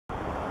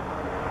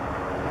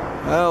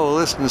Well, we'll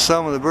listen to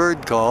some of the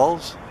bird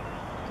calls.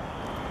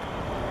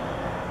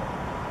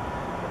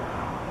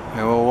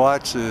 And we'll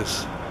watch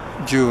this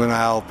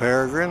juvenile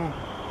peregrine.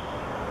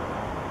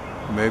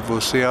 Maybe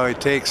we'll see how he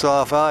takes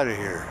off out of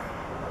here.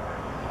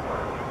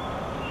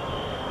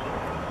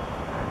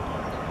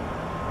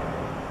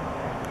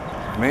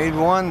 Made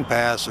one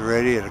pass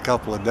already at a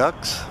couple of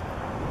ducks.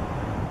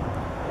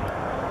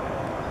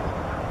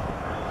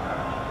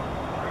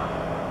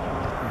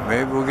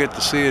 Maybe we'll get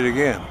to see it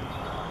again.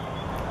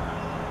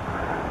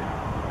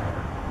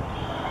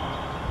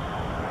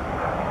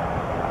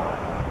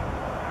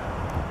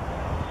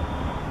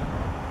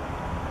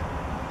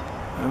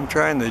 I'm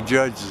trying to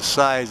judge the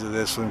size of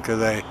this one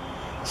because I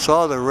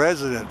saw the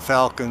resident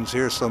falcons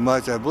here so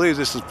much. I believe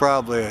this is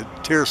probably a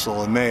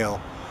tiercel, a male,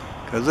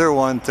 because they're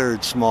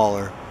 1/3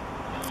 smaller.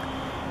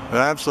 But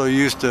I'm so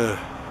used to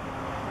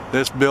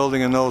this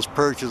building and those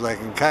perches, I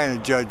can kind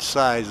of judge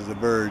size of the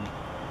bird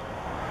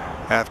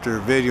after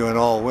videoing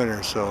all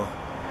winter. So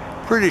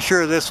pretty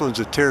sure this one's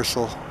a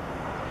tiercel.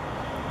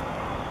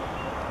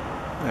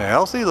 A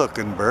healthy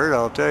looking bird,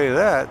 I'll tell you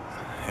that.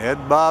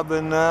 Head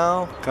bobbing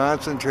now,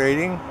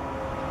 concentrating.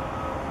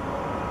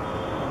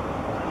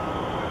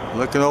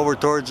 Looking over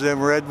towards them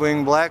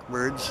red-winged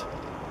blackbirds.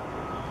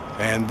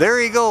 And there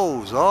he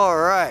goes. All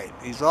right,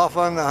 he's off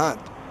on the hunt.